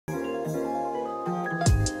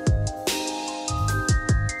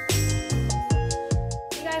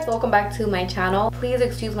welcome back to my channel. Please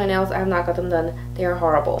excuse my nails, I have not got them done. They are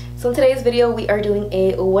horrible. So in today's video we are doing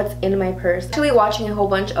a what's in my purse. Actually watching a whole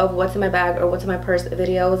bunch of what's in my bag or what's in my purse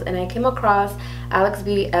videos, and I came across Alex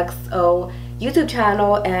Beauty XO YouTube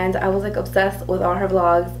channel and I was like obsessed with all her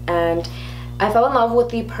vlogs, and I fell in love with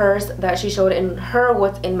the purse that she showed in her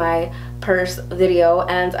what's in my purse video,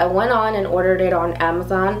 and I went on and ordered it on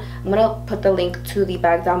Amazon. I'm gonna put the link to the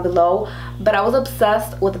bag down below, but I was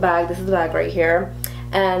obsessed with the bag. This is the bag right here,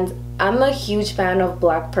 and I'm a huge fan of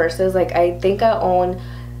black purses. Like, I think I own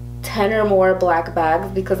 10 or more black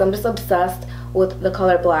bags because I'm just obsessed with the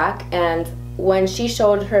color black. And when she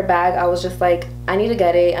showed her bag, I was just like, I need to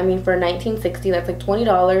get it. I mean, for $19.60, that's like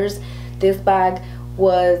 $20. This bag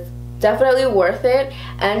was definitely worth it,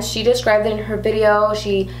 and she described it in her video.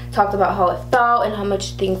 She talked about how it felt and how much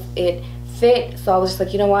she thinks it fit, so I was just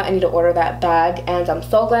like, you know what, I need to order that bag, and I'm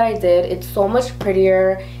so glad I did. It's so much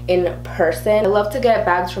prettier in person. I love to get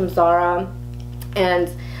bags from Zara, and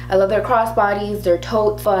I love their crossbodies, their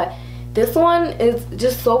totes, but this one is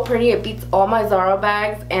just so pretty. It beats all my Zara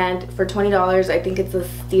bags, and for $20 I think it's a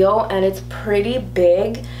steal, and it's pretty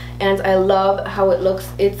big, and I love how it looks.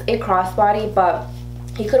 It's a crossbody, but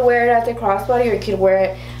you could wear it as a crossbody, or you could wear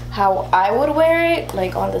it how I would wear it,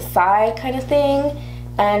 like on the side kind of thing,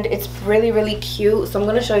 and it's really cute. So I'm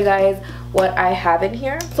going to show you guys what I have in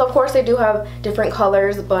here. So of course I do have different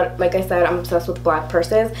colors, but like I said, I'm obsessed with black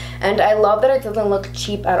purses, and I love that it doesn't look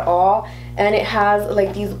cheap at all, and it has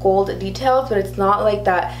like these gold details, but it's not like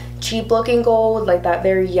that cheap looking gold, like that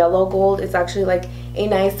very yellow gold. It's actually like a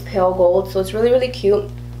nice pale gold, so it's really cute,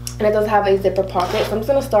 and it does have a zipper pocket. So I'm just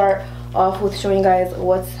going to start off with showing you guys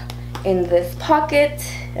what's in this pocket,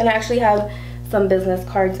 and I actually have some business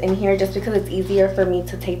cards in here just because it's easier for me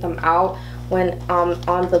to take them out when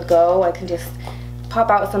on the go. I can just pop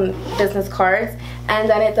out some business cards, and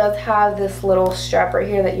then it does have this little strap right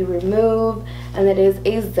here that you remove, and it is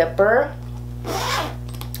a zipper,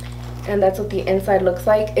 and that's what the inside looks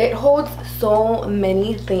like. It holds so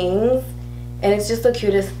many things, and it's just the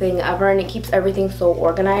cutest thing ever, and it keeps everything so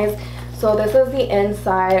organized. So this is the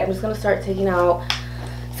inside. I'm just going to start taking out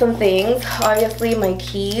some things. Obviously my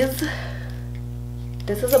keys.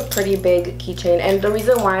 This is a pretty big keychain, and the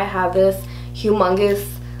reason why I have this humongous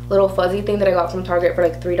little fuzzy thing that I got from Target for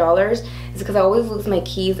like $3 is because I always lose my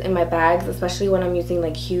keys in my bags, especially when I'm using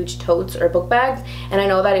like huge totes or book bags, and I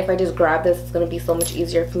know that if I just grab this, it's going to be so much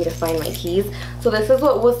easier for me to find my keys. So this is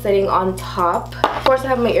what was sitting on top. Of course I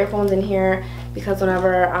have my earphones in here because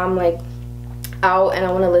whenever I'm like out and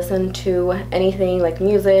I want to listen to anything like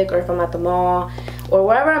music, or if I'm at the mall or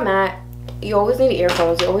wherever I'm at, you always need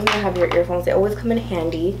earphones. You always need to have your earphones. They always come in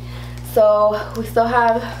handy. So we still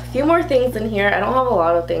have a few more things in here. I don't have a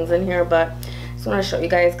lot of things in here, but I just want to show you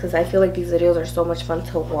guys because I feel like these videos are so much fun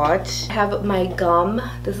to watch. I have my gum.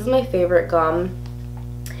 This is my favorite gum.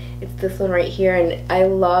 It's this one right here, and I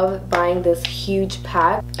love buying this huge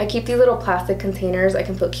pack. I keep these little plastic containers. I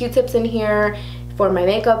can put Q-tips in here for my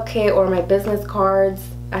makeup kit or my business cards.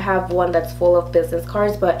 I have one that's full of business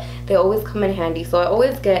cards, but they always come in handy, so I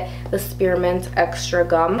always get the Spearmint extra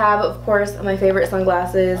gum. I have, of course, my favorite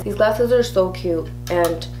sunglasses. These glasses are so cute,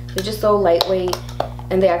 and they're just so lightweight,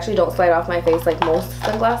 and they actually don't slide off my face like most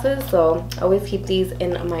sunglasses, so I always keep these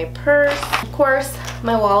in my purse. Of course,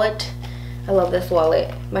 my wallet. I love this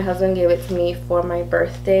wallet. My husband gave it to me for my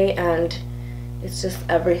birthday, and it's just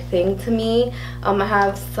everything to me. I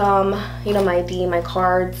have some, you know, my ID, my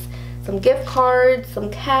cards, some gift cards, some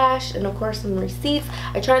cash, and of course some receipts.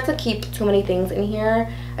 I try not to keep too many things in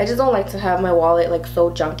here. I just don't like to have my wallet like so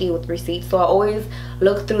junky with receipts, so I always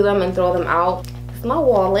look through them and throw them out. This is my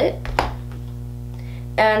wallet,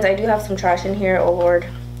 and I do have some trash in here. Oh lord,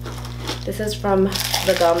 this is from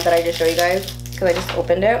the gum that I just showed you guys because I just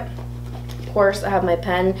opened it. Of course I have my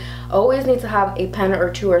pen. I always need to have a pen or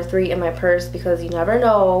 2 or 3 in my purse because you never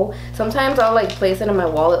know. Sometimes I'll like place it in my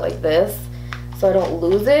wallet like this so I don't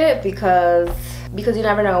lose it, because you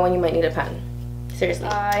never know when you might need a pen. Seriously.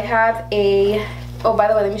 I have a, oh by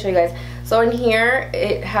the way, let me show you guys. So in here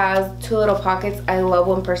it has 2 little pockets. I love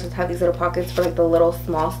when purses have these little pockets for like the little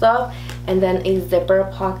small stuff, and then a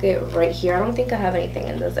zipper pocket right here. I don't think I have anything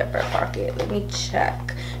in the zipper pocket. Let me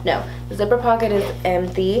check. No, the zipper pocket is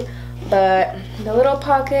empty, but the little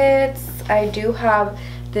pockets, I do have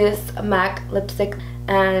this MAC lipstick,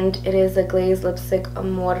 and it is a glazed lipstick,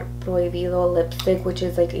 Amor Prohibido lipstick, which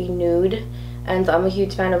is like a nude, and I'm a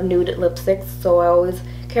huge fan of nude lipsticks, so I always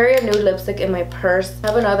carry a nude lipstick in my purse. I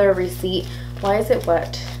have another receipt. Why is it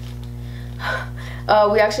wet?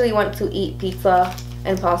 We actually went to eat pizza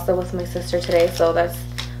and pasta with my sister today, so that's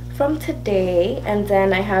from today. And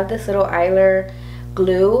then I have this little eyeliner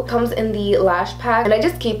glue. It comes in the lash pack, and I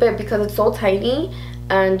just keep it because it's so tiny,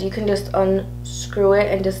 and you can just unscrew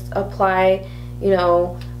it and just apply, you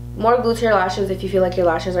know, more glue to your lashes if you feel like your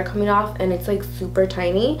lashes are coming off. And it's like super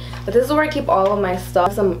tiny. But this is where I keep all of my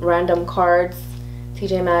stuff. Some random cards,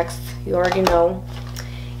 TJ Maxx, you already know.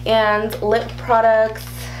 And lip products,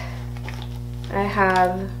 I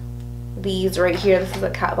have these right here. This is a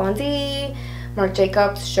Kat Von D, Marc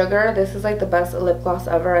Jacobs Sugar. This is like the best lip gloss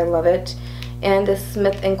ever. I love it. And this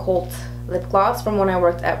Smith & Colt lip gloss from when I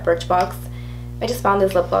worked at Birchbox. I just found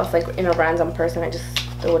this lip gloss like in a random person. I just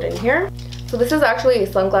threw it in here. So this is actually a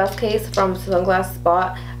sunglass case from Sunglass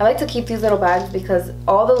Spot. I like to keep these little bags because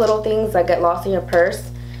all the little things that get lost in your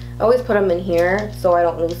purse, I always put them in here so I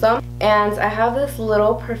don't lose them. And I have this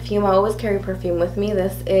little perfume. I always carry perfume with me.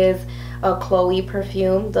 This is a Chloe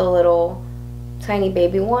perfume, the little tiny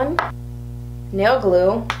baby one. Nail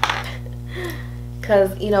glue,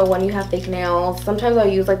 because you know when you have fake nails, sometimes I'll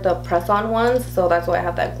use like the press-on ones, so that's why I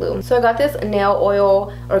have that glue. So I got this nail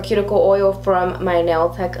oil or cuticle oil from my nail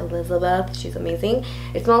tech Elizabeth. She's amazing.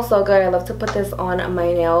 It smells so good. I love to put this on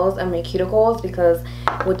my nails and my cuticles because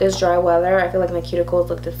with this dry weather I feel like my cuticles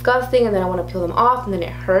look disgusting and then I want to peel them off and then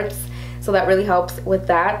it hurts, so that really helps with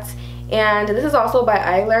that. And this is also by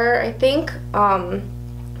Eyler, I think.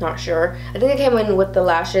 Not sure. I think it came in with the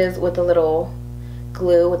lashes with the little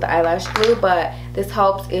glue, with the eyelash glue, but this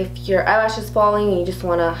helps if your eyelash is falling and you just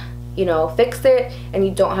want to, you know, fix it and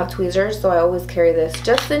you don't have tweezers. So I always carry this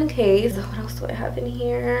just in case. What else do I have in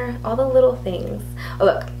here? All the little things. Oh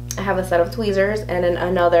look, I have a set of tweezers and then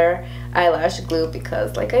another eyelash glue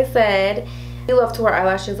because like I said, if you love to wear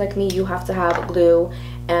eyelashes like me, you have to have glue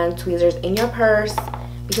and tweezers in your purse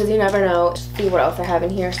because you never know. Just see what else I have in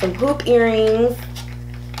here. Some hoop earrings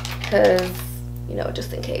because, you know,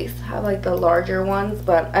 just in case. I have like the larger ones,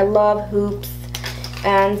 but I love hoops.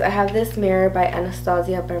 And I have this mirror by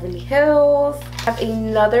Anastasia Beverly Hills. I have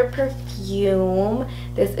another perfume.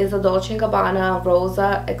 This is a Dolce & Gabbana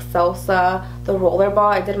Rosa Excelsa, the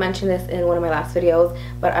Rollerball. I did mention this in one of my last videos,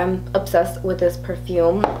 but I'm obsessed with this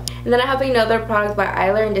perfume. And then I have another product by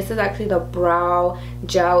Eyler, and this is actually the brow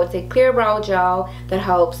gel. It's a clear brow gel that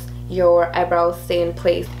helps your eyebrows stay in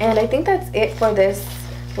place. And I think that's it for this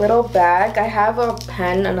little bag. I have a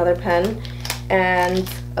pen, another pen, and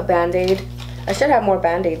a band-aid. I should have more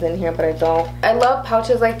band-aids in here, but I don't. I love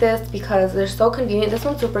pouches like this because they're so convenient. This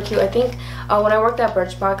one's super cute. I think when I worked at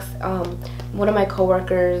Birchbox, one of my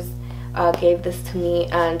coworkers gave this to me,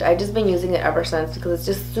 and I've just been using it ever since because it's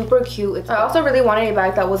just super cute. I also really wanted a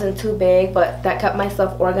bag that wasn't too big, but that kept my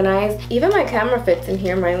stuff organized. Even my camera fits in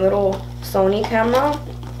here, my little Sony camera.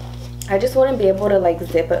 I just wouldn't be able to like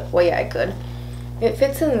zip it. Well, yeah, I could. It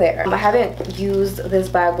fits in there. I haven't used this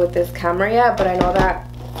bag with this camera yet, but I know that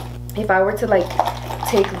if I were to like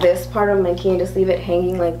take this part of my key and just leave it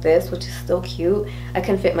hanging like this, which is still cute, I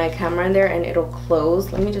can fit my camera in there and it'll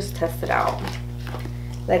close. Let me just test it out.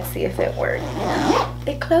 Let's see if it works.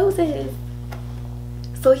 It closes.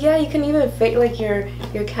 So yeah, you can even fit like your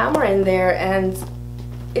camera in there, and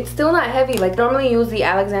it's still not heavy. Like normally you use the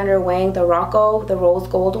Alexander Wang, the Rocco, the rose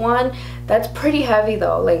gold one. That's pretty heavy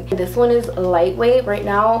though. Like this one is lightweight. Right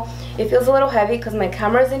now it feels a little heavy because my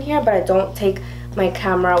camera's in here, but I don't take my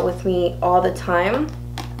camera with me all the time,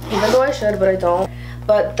 even though I should, but I don't.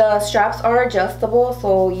 But the straps are adjustable,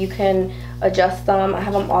 so you can adjust them. I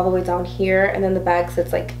have them all the way down here, and then the bag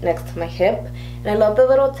sits like next to my hip. And I love the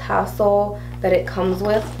little tassel that it comes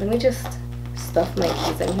with. Let me just stuff my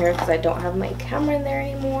keys in here because I don't have my camera in there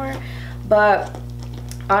anymore. But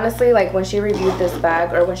honestly, like when she reviewed this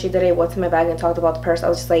bag, or when she did a what's in my bag and talked about the purse, I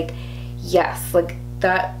was just like, yes, like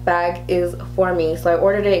that bag is for me. So I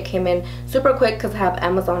ordered it. It came in super quick because I have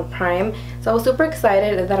Amazon Prime, so I was super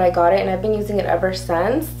excited that I got it, and I've been using it ever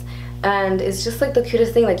since. And it's just like the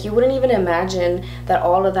cutest thing. Like you wouldn't even imagine that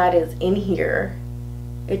all of that is in here.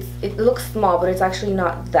 It looks small, but it's actually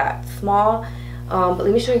not that small. But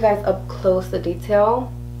let me show you guys up close the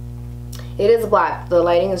detail. It is black. The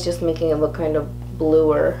lighting is just making it look kind of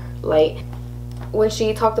bluer light. When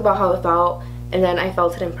she talked about how it felt, and then I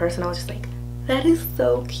felt it in person, I was just like, that is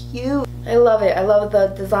so cute. I love it. I love the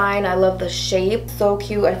design. I love the shape. So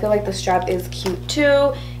cute. I feel like the strap is cute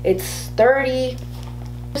too. It's sturdy.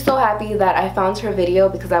 I'm so happy that I found her video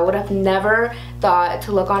because I would have never thought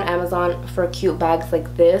to look on Amazon for cute bags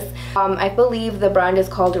like this. I believe the brand is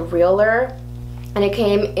called Reeler, and it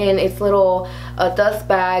came in its little a dust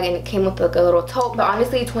bag, and it came with like a little tote. But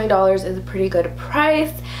honestly, $20 is a pretty good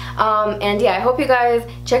price. And yeah, I hope you guys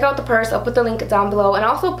check out the purse. I'll put the link down below, and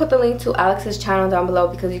also put the link to Alex's channel down below,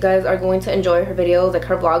 because you guys are going to enjoy her videos. Like,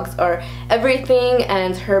 her vlogs are everything,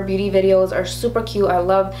 and her beauty videos are super cute. I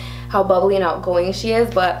love how bubbly and outgoing she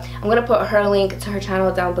is. But I'm gonna put her link to her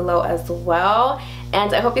channel down below as well.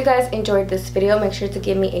 And I hope you guys enjoyed this video. Make sure to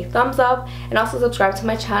give me a thumbs up, and also subscribe to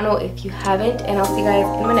my channel if you haven't, and I'll see you guys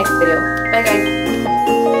in my next video. Bye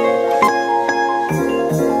guys.